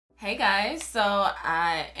Hey guys, so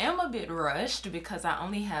I am a bit rushed because I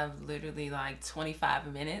only have literally like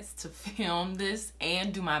 25 minutes to film this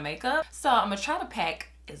and do my makeup. So I'm gonna try to pack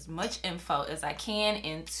as much info as I can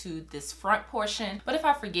into this front portion, but if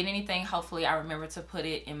I forget anything, hopefully I remember to put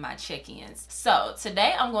it in my check-ins. So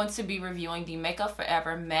today I'm going to be reviewing the Makeup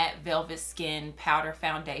Forever Matte Velvet Skin Powder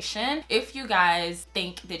Foundation. If you guys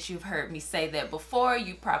think that you've heard me say that before,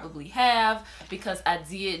 you probably have, because I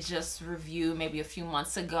did just review maybe a few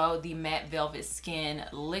months ago the Matte Velvet Skin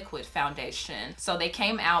Liquid Foundation. So they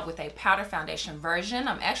came out with a powder foundation version.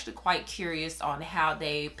 I'm actually quite curious on how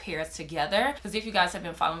they pair together, because if you guys have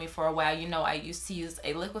been following me for a while, you know I used to use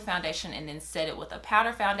a liquid foundation and then set it with a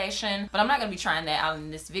powder foundation, but I'm not going to be trying that out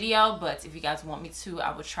in this video. But if you guys want me to,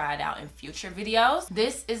 I will try it out in future videos.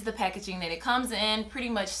 This is the packaging that it comes in, pretty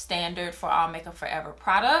much standard for all Makeup Forever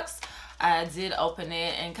products. I did open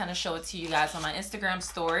it and kind of show it to you guys on my Instagram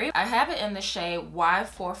story. I have it in the shade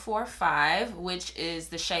Y445, which is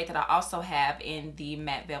the shade that I also have in the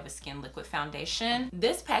Matte Velvet Skin Liquid Foundation.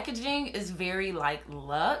 This packaging is very like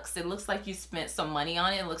luxe. It looks like you spent some money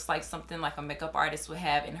on it. It looks like something like a makeup artist would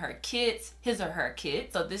have in her kits, his or her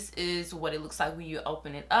kit. So this is what it looks like when you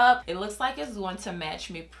open it up. It looks like it's going to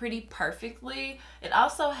match me pretty perfectly. It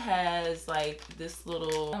also has like this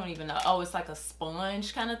little, I don't even know, oh, it's like a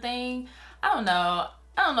sponge kind of thing. I don't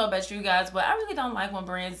know about you guys, but I really don't like when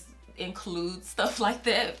brands include stuff like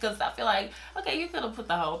that, because I feel like, okay, you could have put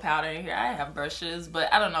the whole powder in here. I have brushes,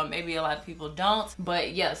 but I don't know, maybe a lot of people don't.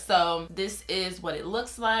 But yeah, so this is what it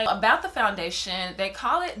looks like. About the foundation, they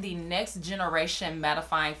call it the next generation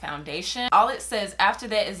mattifying foundation. All it says after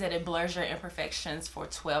that is that it blurs your imperfections for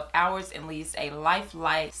 12 hours and leaves a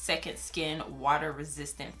lifelike second skin water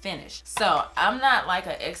resistant finish. So I'm not like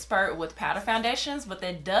an expert with powder foundations, but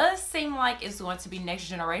that does seem like it's going to be next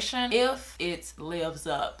generation if it lives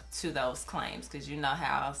up to those claims, because you know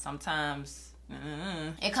how sometimes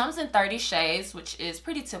it comes in 30 shades, which is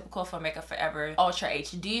pretty typical for Makeup Forever Ultra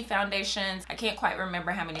HD foundations. I can't quite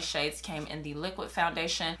remember how many shades came in the liquid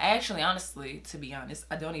foundation. I actually, honestly, to be honest,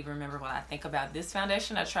 I don't even remember what I think about this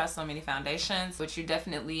foundation. I try so many foundations, but you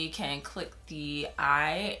definitely can click the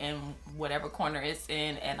eye in whatever corner it's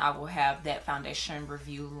in, and I will have that foundation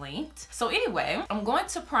review linked. So anyway, I'm going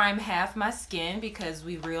to prime half my skin because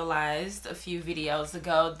we realized a few videos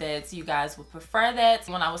ago that you guys would prefer that.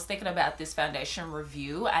 When I was thinking about this foundation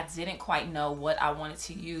review, I didn't quite know what I wanted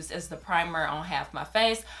to use as the primer on half my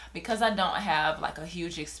face, because I don't have like a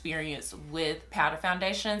huge experience with powder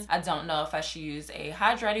foundations. I don't know if I should use a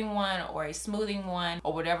hydrating one or a smoothing one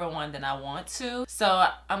or whatever one that I want to. So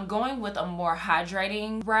I'm going with a more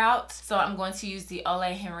hydrating route. So I'm going to use the Ole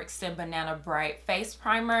Henriksen Banana Bright Face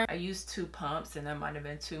Primer. I used 2 pumps and that might have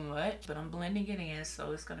been too much, but I'm blending it in,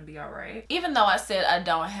 so it's gonna be all right. Even though I said I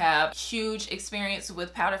don't have huge experience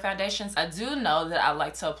with powder foundations, I do know that I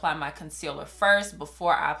like to apply my concealer first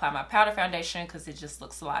before I apply my powder foundation, because it just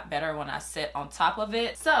looks a lot better when I sit on top of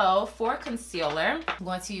it. So for concealer, I'm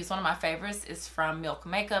going to use one of my favorites. It's from Milk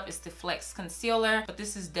Makeup. It's the Flex Concealer, but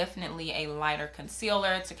this is definitely a lighter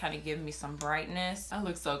concealer to kind of give me some brightness. I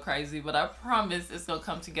look so crazy, but I promise it's gonna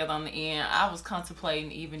come together on the end. I was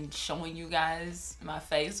contemplating even showing you guys my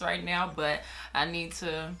face right now, but I need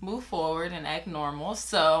to move forward and act normal.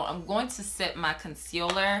 So I'm going to set my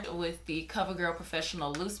concealer with the CoverGirl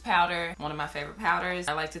Professional Loose Powder, one of my favorite powders.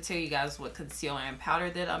 I like to tell you guys what concealer and powder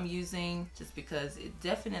that I'm using, just because it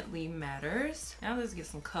definitely matters. Now let's get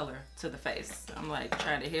some color to the face. I'm like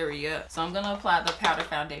trying to hurry up. So I'm gonna apply the powder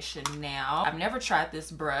foundation now. I've never tried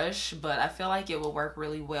this brush, but I feel like it will work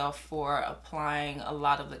really well for applying a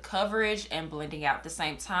lot of the coverage and blending out at the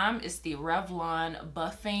same time. It's the Revlon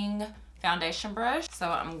Buffing foundation brush. So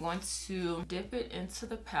I'm going to dip it into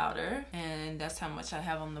the powder, and that's how much I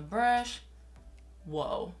have on the brush.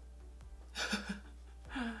 Whoa.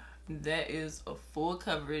 That is a full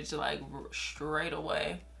coverage, like straight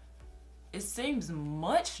away. It seems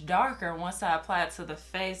much darker once I apply it to the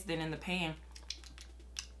face than in the pan.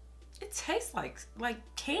 It tastes like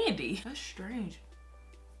candy. That's strange.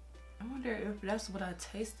 I wonder if that's what I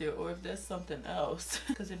tasted or if that's something else,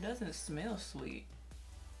 because it doesn't smell sweet.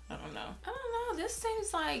 I don't know. This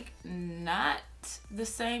seems like not the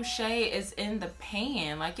same shade as in the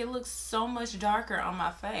pan. Like, it looks so much darker on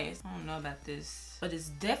my face. I don't know about this, but it's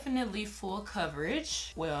definitely full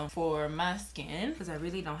coverage. Well, for my skin, because I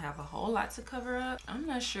really don't have a whole lot to cover up. I'm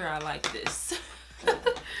not sure I like this.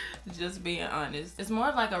 Just being honest. It's more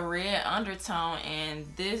of like a red undertone, and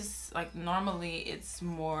this, like, normally it's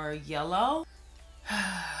more yellow.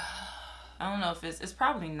 I don't know if it's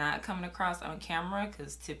probably not coming across on camera,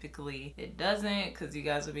 because typically it doesn't, because you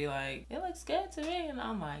guys would be like, it looks good to me, and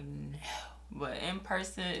I'm like, no. but in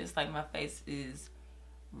person it's like my face is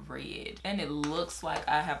red and it looks like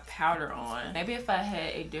I have powder on. Maybe if I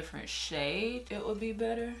had a different shade it would be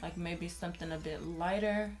better, like maybe something a bit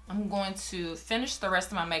lighter. I'm going to finish the rest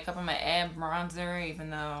of my makeup. I'm gonna add bronzer,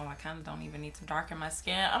 even though I kind of don't even need to darken my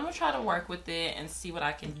skin. I'm gonna try to work with it and see what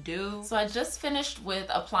I can do. So I just finished with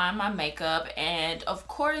applying my makeup, and of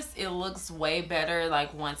course it looks way better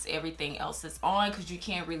like once everything else is on, because you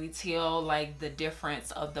can't really tell like the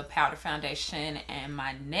difference of the powder foundation and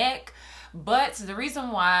my neck. But the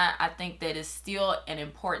reason why I think that is still an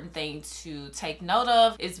important thing to take note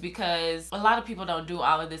of is because a lot of people don't do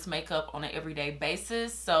all of this makeup on an everyday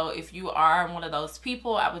basis. So if you are one of those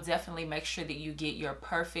people, I would definitely make sure that you get your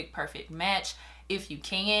perfect match if you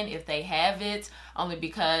can, if they have it. Only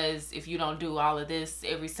because if you don't do all of this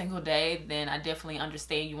every single day, then I definitely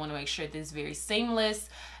understand you want to make sure that it's very seamless,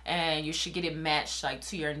 and you should get it matched like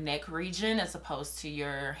to your neck region as opposed to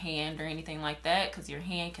your hand or anything like that, because your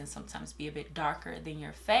hand can sometimes be a bit darker than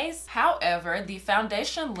your face. However, the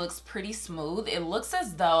foundation looks pretty smooth. It looks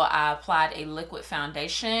as though I applied a liquid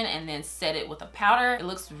foundation and then set it with a powder. It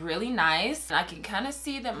looks really nice, and I can kind of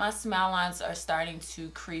see that my smile lines are starting to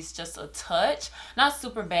crease just a touch. Not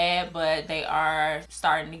super bad, but they are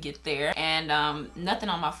starting to get there. And nothing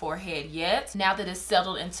on my forehead yet. Now that it's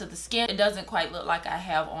settled into the skin, it doesn't quite look like I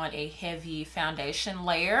have on a heavy foundation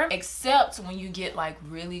layer, except when you get like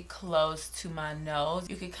really close to my nose.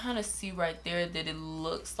 You can kind of see right there that it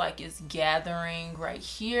looks like it's gathering right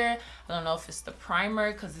here. I don't know if it's the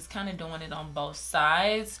primer, because it's kind of doing it on both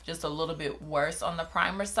sides, just a little bit worse on the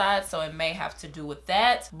primer side, so it may have to do with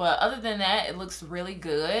that. But other than that, it looks really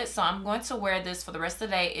good. So I'm going to wear this for the rest of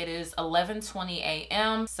the day. It is 11:20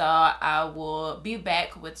 a.m. so I will be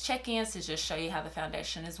back with check-ins to just show you how the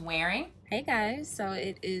foundation is wearing. Hey guys, so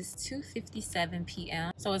it is 2:57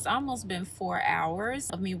 p.m. so it's almost been 4 hours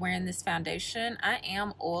of me wearing this foundation. I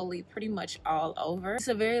am oily pretty much all over. It's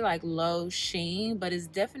a very like low sheen, but it's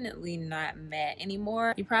definitely not matte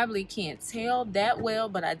anymore. You probably can't tell that well,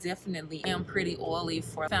 but I definitely am pretty oily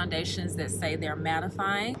for foundations that say they're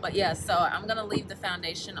mattifying. But yeah, so I'm gonna leave the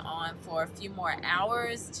foundation on for a few more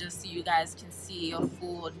hours just so you guys can see a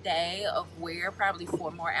full day of wear, probably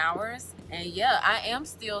 4 more hours. And yeah, I am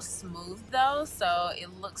still smooth though, so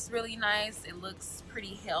it looks really nice. It looks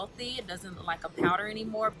pretty healthy. It doesn't look like a powder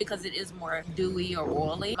anymore because it is more dewy or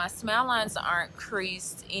oily. My smile lines aren't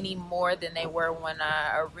creased any more than they were when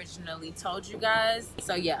I originally told you guys.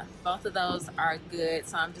 So yeah, both of those are good.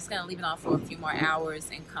 So I'm just gonna leave it on for a few more hours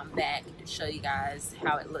and come back and show you guys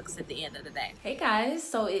how it looks at the end of the day. Hey guys,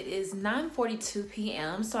 so it is 9:42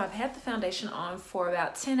 p.m. so I've had the foundation on for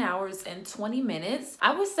about 10 hours and 20 minutes.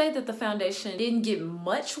 I would say that the foundation didn't get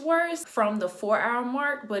much worse from the 4-hour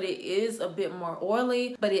mark, but it is a bit more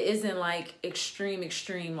oily, but it isn't like extreme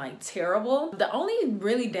like terrible. The only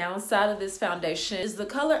really downside of this foundation is the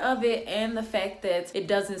color of it and the fact that it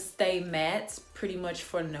doesn't stay matte pretty much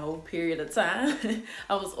for no period of time.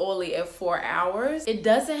 I was oily at 4 hours. It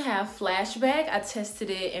doesn't have flashback. I tested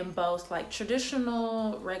it in both like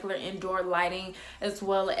traditional regular indoor lighting as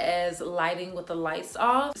well as lighting with the lights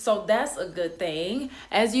off, so that's a good thing.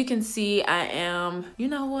 As you can see, I am, you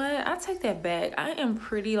know what, I take that back, I am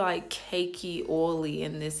pretty like cakey oily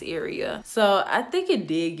in this area, so I think it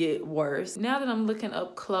did get worse. Now that I'm looking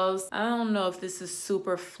up close, I don't know if this is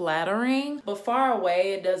super flattering, but far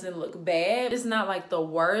away it doesn't look bad. It's not like the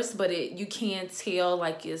worst, but you can tell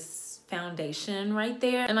like it's foundation right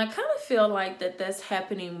there, and I kind of feel like that's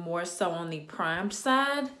happening more so on the primed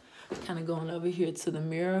side. Kind of going over here to the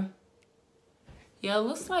mirror. Yeah, it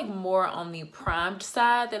looks like more on the primed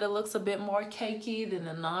side that it looks a bit more cakey than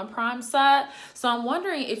the non-primed side. So I'm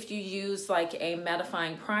wondering if you use like a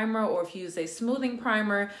mattifying primer or if you use a smoothing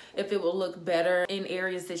primer, if it will look better in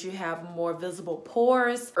areas that you have more visible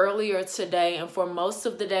pores. Earlier today and for most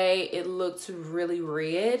of the day, it looked really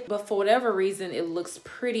red, but for whatever reason, it looks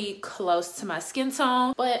pretty close to my skin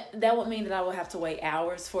tone, but that would mean that I will have to wait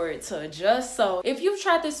hours for it to adjust. So if you've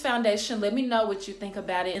tried this foundation, let me know what you think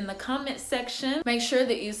about it in the comment section. Make sure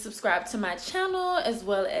that you subscribe to my channel as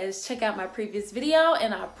well as check out my previous video,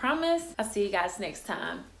 and I promise I'll see you guys next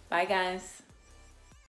time. Bye guys.